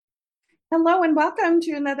Hello and welcome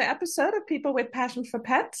to another episode of People with Passion for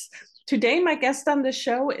Pets. Today, my guest on the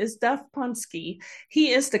show is Duff Ponsky.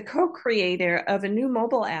 He is the co-creator of a new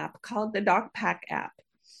mobile app called the Dog Pack app.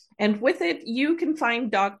 And with it, you can find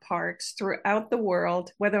dog parks throughout the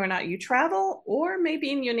world, whether or not you travel or maybe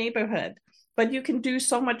in your neighborhood. But you can do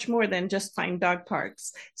so much more than just find dog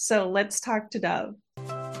parks. So let's talk to Dove.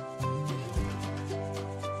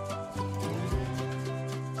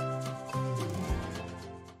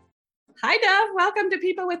 Hi, Dove. Welcome to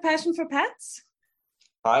People with Passion for Pets.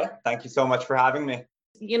 Hi, thank you so much for having me.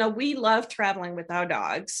 We love traveling with our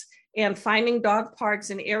dogs, and finding dog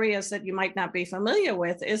parks in areas that you might not be familiar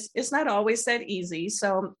with is not always that easy.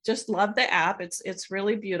 So just love the app. It's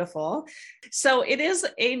really beautiful. So it is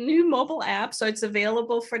a new mobile app. So it's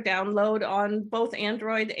available for download on both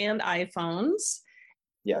Android and iPhones. Is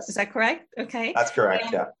Yes, that correct? Okay. that's correct.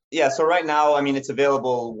 And Yeah. Yeah. So right now, I mean, it's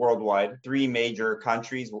available worldwide. Three major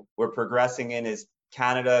countries we're progressing in is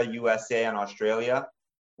Canada, USA, and Australia.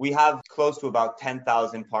 We have close to about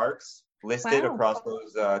 10,000 parks listed wow. across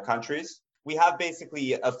those countries. We have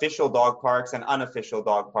basically official dog parks and unofficial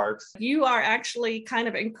dog parks. You are actually kind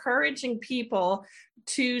of encouraging people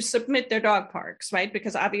to submit their dog parks, right?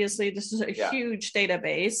 Because obviously this is a Yeah. huge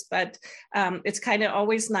database, but it's kind of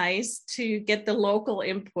always nice to get the local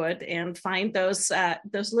input and find those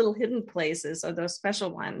little hidden places or those special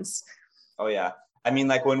ones. Oh, yeah. I mean,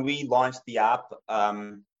 like when we launched the app,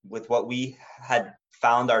 with what we had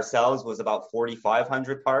found ourselves was about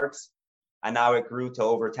 4,500 parks, and now it grew to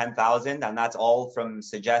over 10,000, and that's all from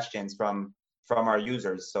suggestions from our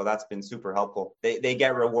users. So that's been super helpful. They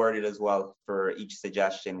get rewarded as well for each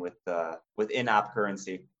suggestion with in-app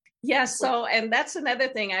currency. Yes, Which so and that's another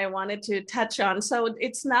thing I wanted to touch on. So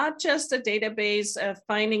it's not just a database of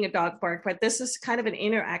finding a dog park, but this is kind of an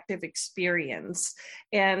interactive experience.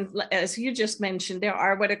 And as you just mentioned, there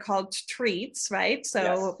are what are called treats, right? yes,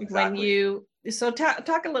 So exactly.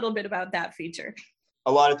 talk a little bit about that feature.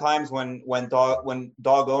 A lot of times when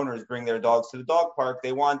dog owners bring their dogs to the dog park,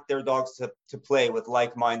 they want their dogs to play with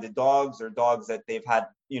like-minded dogs or dogs that they've had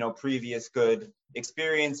previous good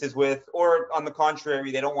experiences with, or on the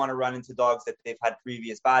contrary, they don't want to run into dogs that they've had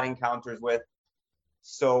previous bad encounters with.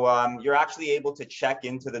 So you're actually able to check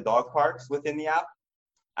into the dog parks within the app,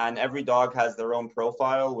 and every dog has their own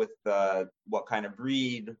profile with what kind of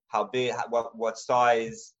breed, how big, what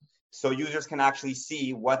size, so users can actually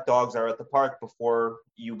see what dogs are at the park before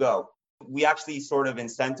you go. We actually sort of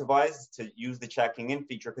incentivize to use the checking in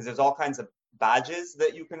feature because there's all kinds of badges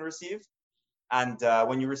that you can receive. And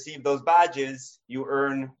when you receive those badges, you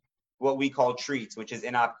earn what we call treats, which is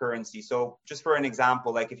in-app currency. So just for an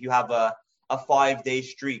example, like if you have a 5-day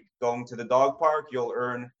streak going to the dog park, you'll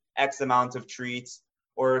earn X amount of treats.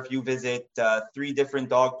 Or if you visit 3 different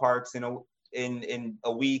dog parks in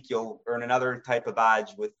a week, you'll earn another type of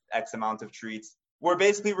badge with X amount of treats. We're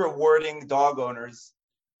basically rewarding dog owners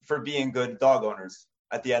for being good dog owners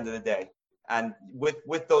at the end of the day. And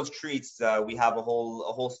with those treats, we have a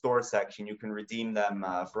whole store section. You can redeem them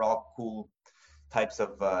for all cool types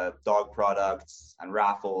of dog products and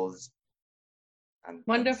raffles and some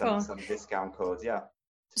Wonderful. some discount codes. Yeah,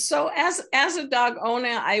 So as a dog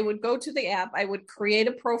owner, I would go to the app, I would create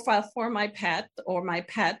a profile for my pet or my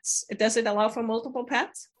pets. Does it allow for multiple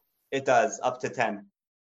pets? it does up to 10.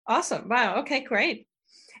 Awesome. Wow. Okay, great.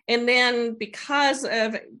 And then because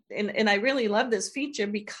of and I really love this feature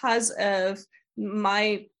because of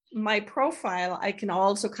my profile, I can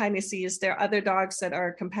also kind of see is there other dogs that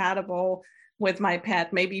are compatible with my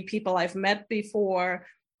pet, maybe people I've met before,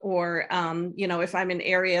 or if I'm in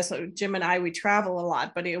areas. So Jim and I, we travel a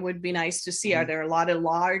lot, but it would be nice to see, are Mm-hmm. there a lot of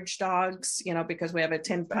large dogs, because we have a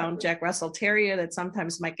 10-pound Exactly. Jack Russell Terrier that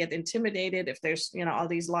sometimes might get intimidated if there's all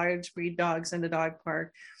these large breed dogs in the dog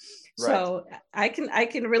park. Right. So I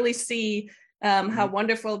can really see how Mm-hmm.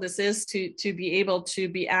 wonderful this is to be able to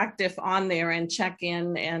be active on there and check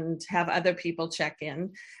in and have other people check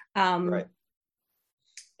in. Um, Right.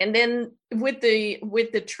 and then with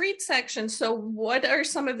the treat section, so what are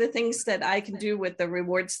some of the things that I can do with the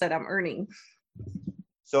rewards that I'm earning?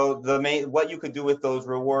 So what you could do with those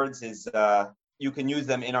rewards is you can use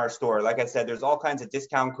them in our store. Like I said, there's all kinds of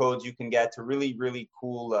discount codes you can get to really really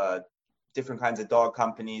cool different kinds of dog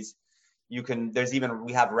companies.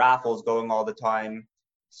 We have raffles going all the time.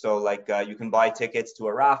 So like you can buy tickets to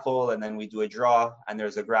a raffle and then we do a draw and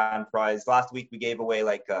there's a grand prize. Last week we gave away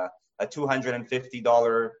like a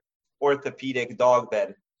 $250 orthopedic dog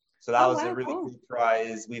bed. So that Oh was a wow, really cool. cool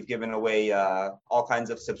prize. We've given away all kinds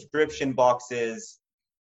of subscription boxes.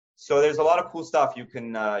 So there's a lot of cool stuff you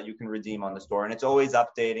can redeem on the store, and it's always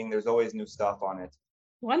updating. There's always new stuff on it.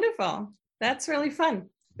 Wonderful. That's really fun.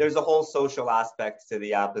 there's a whole social aspect to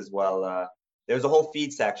the app as well. There's a whole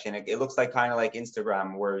feed section. It looks like kind of like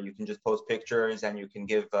Instagram, where you can just post pictures and you can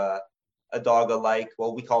give a dog a like.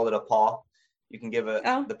 Well, we call it a paw. You can give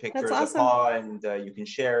the pictures a paw, and you can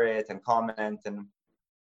share it and comment, and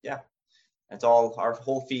yeah, it's all. Our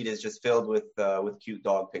whole feed is just filled with cute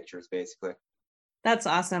dog pictures, basically. That's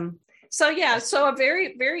awesome. So yeah, so a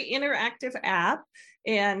very, very interactive app,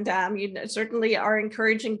 and you certainly are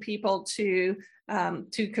encouraging people to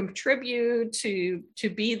contribute, to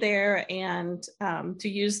be there, and to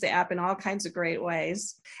use the app in all kinds of great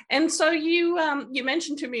ways. And so you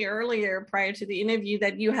mentioned to me earlier, prior to the interview,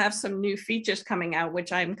 that you have some new features coming out,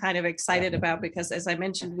 which I'm kind of excited about, because as I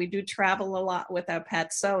mentioned, we do travel a lot with our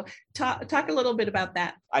pets. So talk a little bit about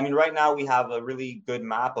that. I mean, right now we have a really good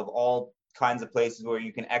map of all kinds of places where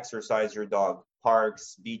you can exercise your dog: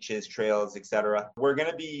 parks, beaches, trails, etc. We're going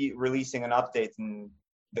to be releasing an update in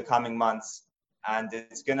the coming months, and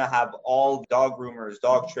it's going to have all dog groomers,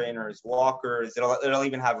 dog trainers, walkers. It'll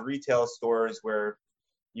even have retail stores where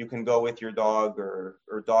you can go with your dog, or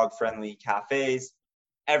dog friendly cafes.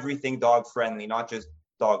 Everything dog friendly, not just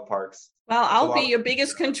dog parks. Well, I'll be your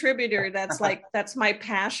biggest contributor. That's my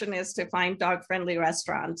passion, is to find dog friendly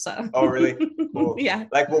restaurants. So. Oh, really? Cool. Yeah.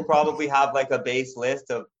 Like, we'll probably have like a base list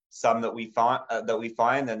of some that we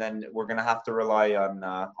find, and then we're gonna have to rely on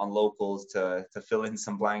locals to fill in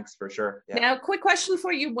some blanks for sure. Yeah. Now, quick question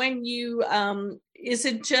for you: when you is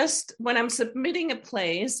it just when I'm submitting a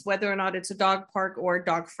place, whether or not it's a dog park or a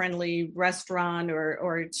dog friendly restaurant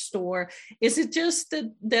or store, is it just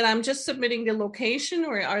that I'm just submitting the location,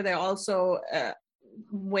 or are there also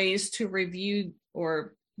ways to review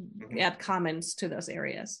or add comments to those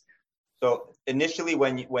areas? So initially,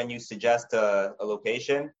 when you suggest a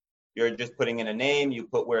location, you're just putting in a name, you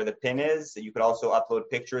put where the pin is. You could also upload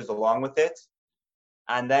pictures along with it.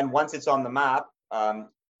 And then once it's on the map,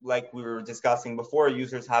 like we were discussing before,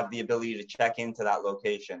 users have the ability to check into that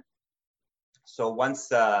location. So once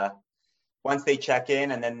they check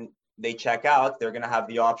in and then they check out, they're going to have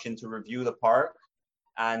the option to review the park.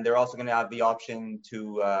 And they're also going to have the option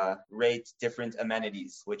to rate different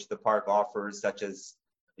amenities which the park offers, such as,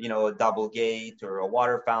 a double gate or a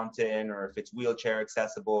water fountain, or if it's wheelchair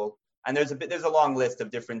accessible. And there's a long list of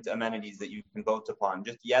different amenities that you can vote upon.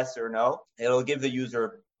 Just yes or no. It'll give the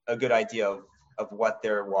user a good idea of what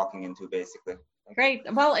they're walking into, basically. Great.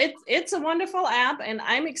 Well, it's a wonderful app, and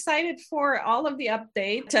I'm excited for all of the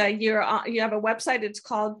update. You have a website. It's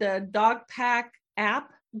called the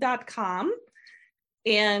dogpackapp.com.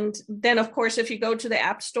 And then, of course, if you go to the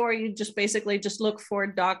App Store, you just basically just look for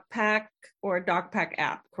Dog Pack or Dog Pack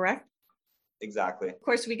app, correct? Exactly. Of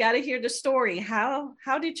course, we got to hear the story. How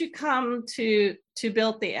did you come to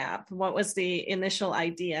build the app? What was the initial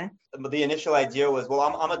idea? The initial idea was, well,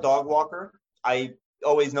 I'm a dog walker. I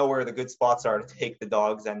always know where the good spots are to take the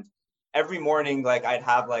dogs. And every morning, like, I'd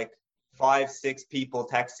have like 5-6 people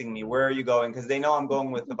texting me, where are you going? Because they know I'm going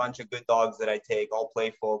with a bunch of good dogs that I take, all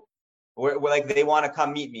playful. We're like, they want to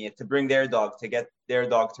come meet me to bring their dog, to get their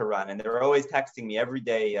dog to run. And they're always texting me every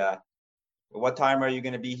day, what time are you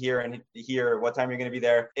going to be here and here? What time are you going to be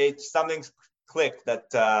there? Something's clicked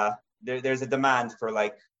that there's a demand for,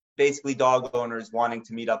 like, basically dog owners wanting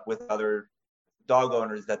to meet up with other dog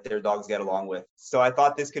owners that their dogs get along with. So I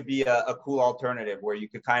thought this could be a cool alternative where you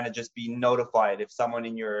could kind of just be notified if someone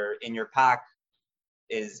in your pack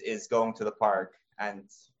is going to the park, and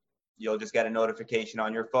you'll just get a notification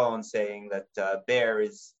on your phone saying that Bear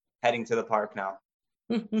is heading to the park now.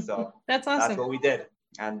 So that's awesome. That's what we did.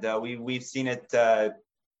 And we've seen it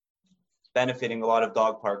benefiting a lot of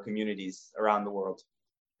dog park communities around the world.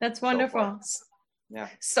 That's wonderful. Yeah.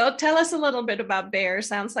 So tell us a little bit about Bear.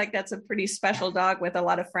 Sounds like that's a pretty special dog with a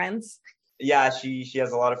lot of friends. Yeah, she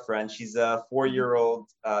has a lot of friends. She's a 4-year-old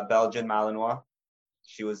Belgian Malinois.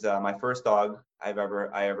 She was my first dog I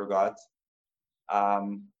ever got.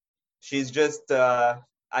 She's just,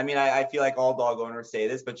 I feel like all dog owners say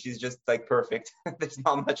this, but she's just like perfect. There's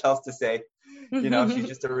not much else to say. She's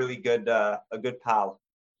just a really good pal,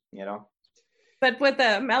 But with the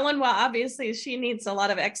Malinois, obviously, she needs a lot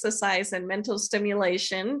of exercise and mental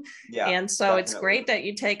stimulation. Yeah, and so definitely. It's great that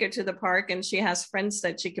you take her to the park and she has friends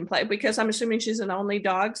that she can play, because I'm assuming she's an only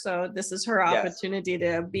dog. So this is her opportunity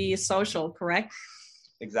to be social, correct?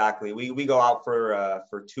 Exactly. We go out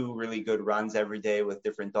for 2 really good runs every day with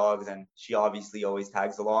different dogs, and she obviously always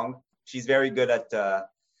tags along. She's very good at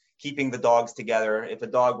keeping the dogs together. If a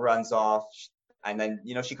dog runs off, and then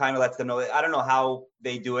she kind of lets them know. I don't know how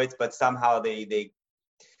they do it, but somehow they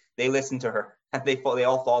listen to her and they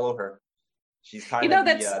all follow her. She's kind of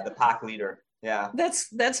the pack leader. Yeah,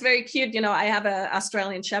 that's very cute. I have an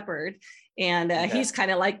Australian Shepherd. And Okay. he's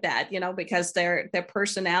kind of like that, because their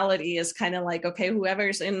personality is kind of like, okay,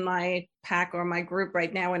 whoever's in my pack or my group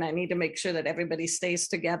right now, and I need to make sure that everybody stays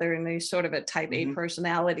together. And there's sort of a type A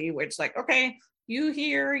personality where it's like, okay, you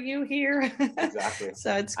here. Exactly.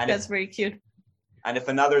 So that's very cute. And if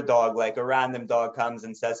another dog, like a random dog, comes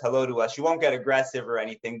and says hello to us, she won't get aggressive or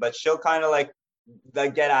anything, but she'll kind of like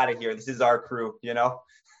get out of here. This is our crew,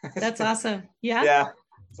 That's awesome. Yeah. Yeah,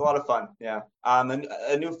 it's a lot of fun. Yeah.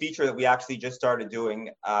 A new feature that we actually just started doing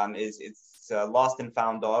is it's lost and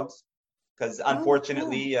found dogs, because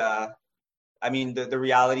unfortunately, I mean, the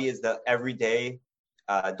reality is that every day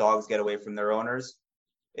dogs get away from their owners.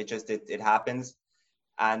 It happens.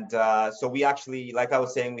 And so we actually, like I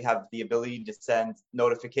was saying, we have the ability to send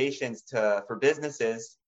notifications for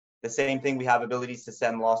businesses. The same thing, we have abilities to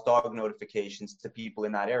send lost dog notifications to people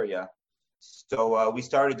in that area. So we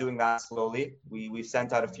started doing that slowly. We've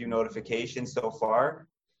sent out a few notifications so far.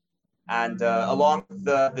 And along with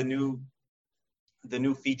the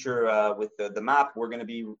new feature with the map, we're going to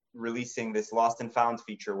be releasing this lost and found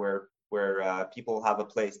feature where people have a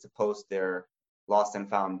place to post their lost and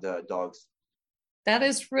found dogs. That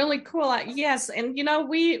is really cool. Yes. And,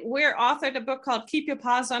 we're authored a book called Keep Your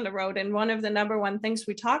Paws on the Road. And one of the number one things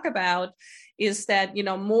we talk about is that,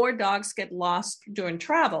 more dogs get lost during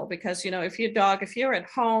travel because, if you're at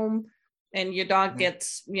home and your dog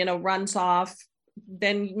gets, runs off,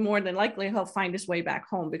 then more than likely he'll find his way back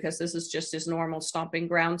home because this is just his normal stomping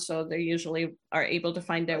ground. So they usually are able to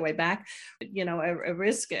find their way back. A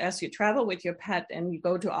risk as you travel with your pet and you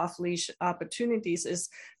go to off-leash opportunities is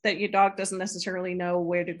that your dog doesn't necessarily know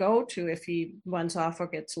where to go to if he runs off or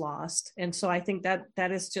gets lost. And so I think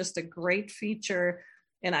that is just a great feature.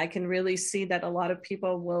 And I can really see that a lot of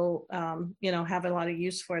people will, have a lot of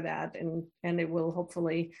use for that, and it will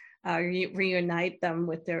hopefully reunite them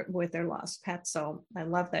with their lost pets. So I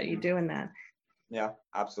love that you're doing that. Yeah,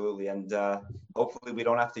 absolutely. And hopefully we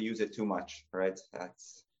don't have to use it too much, right?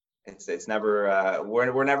 It's never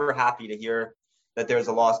we're never happy to hear that there's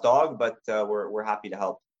a lost dog, but we're happy to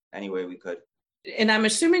help any way we could. And I'm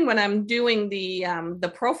assuming when I'm doing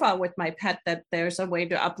the profile with my pet that there's a way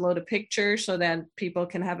to upload a picture so that people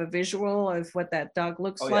can have a visual of what that dog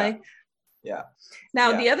looks like. Yeah.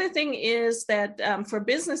 Now, the other thing is that for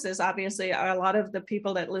businesses, obviously, a lot of the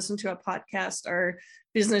people that listen to a podcast are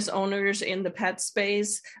business owners in the pet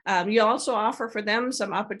space. You also offer for them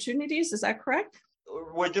some opportunities. Is that correct?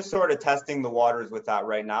 We're just sort of testing the waters with that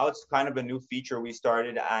right now. It's kind of a new feature we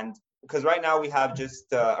started, and because right now we have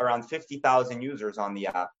just around 50,000 users on the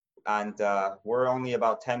app, and we're only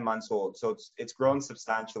about 10 months old. So it's grown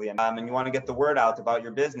substantially. And you want to get the word out about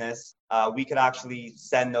your business, we could actually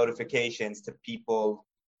send notifications to people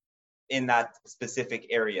in that specific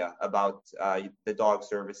area about the dog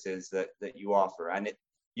services that you offer. And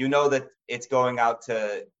that it's going out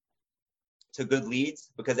to good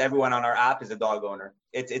leads because everyone on our app is a dog owner.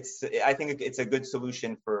 I think it's a good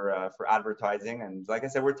solution for advertising. And like I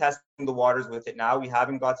said, we're testing the waters with it now. We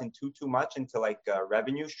haven't gotten too much into like a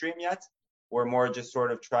revenue stream yet. We're more just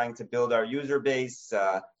sort of trying to build our user base,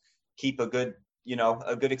 keep a good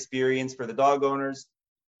experience for the dog owners.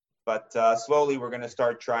 But slowly we're going to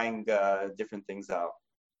start trying different things out.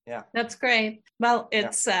 Yeah, that's great. Well,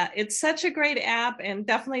 it's such a great app, and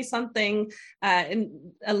definitely something and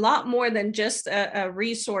a lot more than just a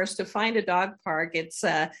resource to find a dog park. It's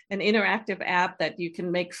an interactive app that you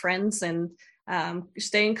can make friends and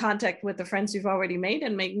stay in contact with the friends you've already made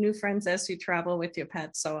and make new friends as you travel with your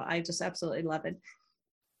pets. So I just absolutely love it.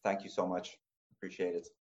 Thank you so much. Appreciate it.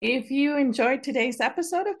 If you enjoyed today's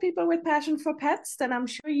episode of People with Passion for Pets, then I'm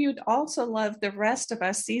sure you'd also love the rest of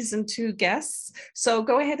our season 2 guests. So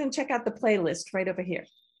go ahead and check out the playlist right over here.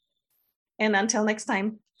 And until next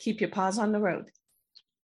time, keep your paws on the road.